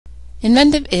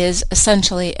Enventive is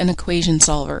essentially an equation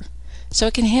solver, so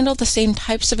it can handle the same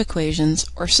types of equations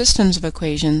or systems of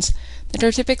equations that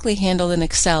are typically handled in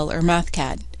Excel or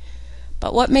MathCAD.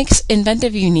 But what makes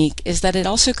Enventive unique is that it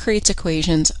also creates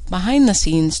equations behind the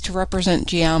scenes to represent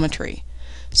geometry.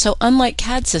 So unlike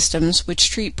CAD systems, which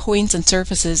treat points and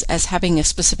surfaces as having a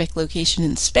specific location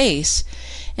in space,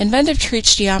 Enventive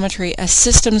treats geometry as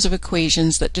systems of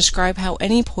equations that describe how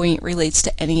any point relates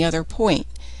to any other point.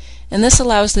 And this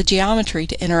allows the geometry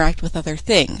to interact with other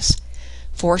things.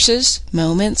 Forces,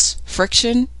 moments,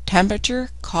 friction, temperature,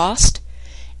 cost.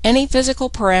 Any physical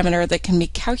parameter that can be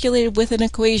calculated with an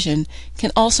equation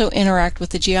can also interact with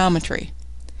the geometry.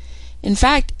 In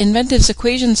fact, Enventive's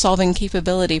equation-solving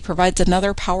capability provides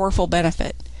another powerful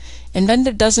benefit.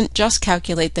 Enventive doesn't just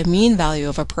calculate the mean value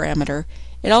of a parameter,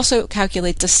 it also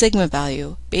calculates a sigma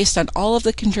value based on all of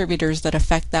the contributors that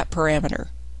affect that parameter.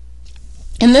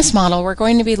 In this model, we're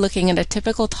going to be looking at a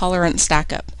typical tolerance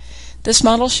stackup. This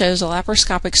model shows a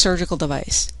laparoscopic surgical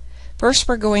device. First,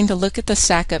 we're going to look at the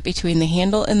stackup between the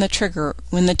handle and the trigger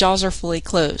when the jaws are fully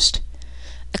closed.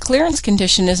 A clearance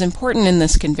condition is important in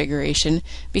this configuration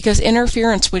because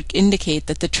interference would indicate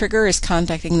that the trigger is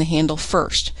contacting the handle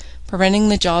first, preventing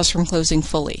the jaws from closing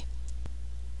fully.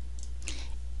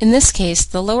 In this case,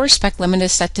 the lower spec limit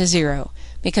is set to 0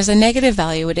 because a negative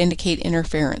value would indicate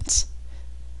interference.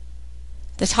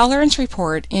 The tolerance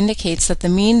report indicates that the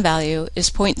mean value is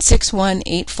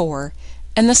 0.6184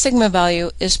 and the sigma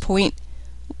value is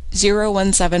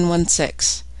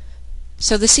 0.01716.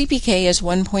 So the CPK is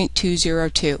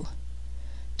 1.202.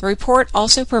 The report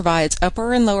also provides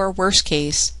upper and lower worst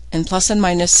case and plus and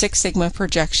minus 6 sigma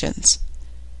projections.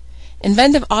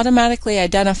 Enventive automatically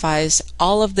identifies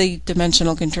all of the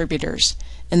dimensional contributors,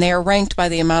 and they are ranked by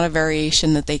the amount of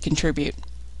variation that they contribute.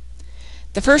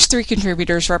 The first 3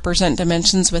 contributors represent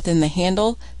dimensions within the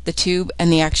handle, the tube,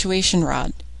 and the actuation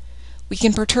rod. We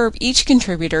can perturb each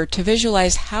contributor to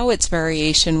visualize how its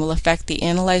variation will affect the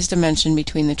analyzed dimension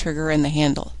between the trigger and the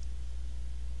handle.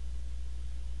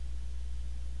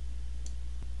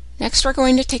 Next, we're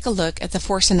going to take a look at the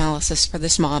force analysis for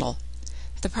this model.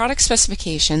 The product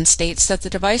specification states that the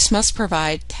device must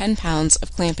provide 10 pounds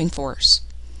of clamping force.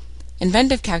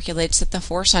 Enventive calculates that the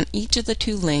force on each of the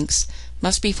 2 links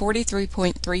must be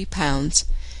 43.3 pounds,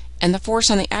 and the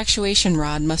force on the actuation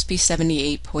rod must be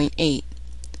 78.8.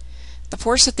 The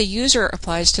force that the user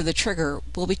applies to the trigger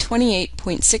will be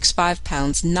 28.65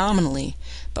 pounds nominally,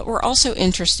 but we're also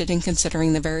interested in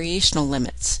considering the variational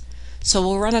limits. So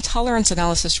we'll run a tolerance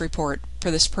analysis report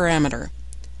for this parameter.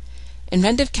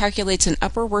 Enventive calculates an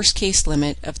upper worst case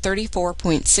limit of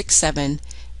 34.67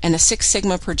 and a 6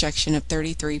 sigma projection of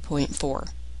 33.4.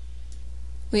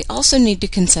 We also need to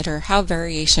consider how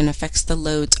variation affects the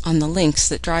loads on the links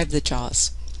that drive the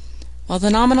jaws. While the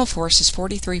nominal force is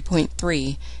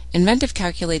 43.3, Enventive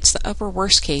calculates the upper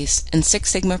worst case and 6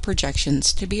 sigma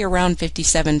projections to be around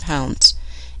 57 pounds,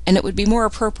 and it would be more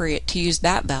appropriate to use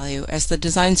that value as the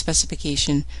design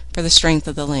specification for the strength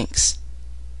of the links.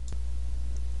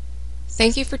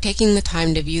 Thank you for taking the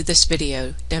time to view this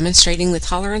video demonstrating the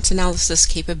tolerance analysis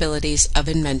capabilities of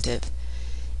Enventive.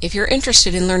 If you're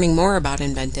interested in learning more about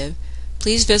Enventive,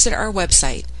 please visit our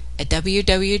website at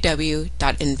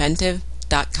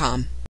www.enventive.com.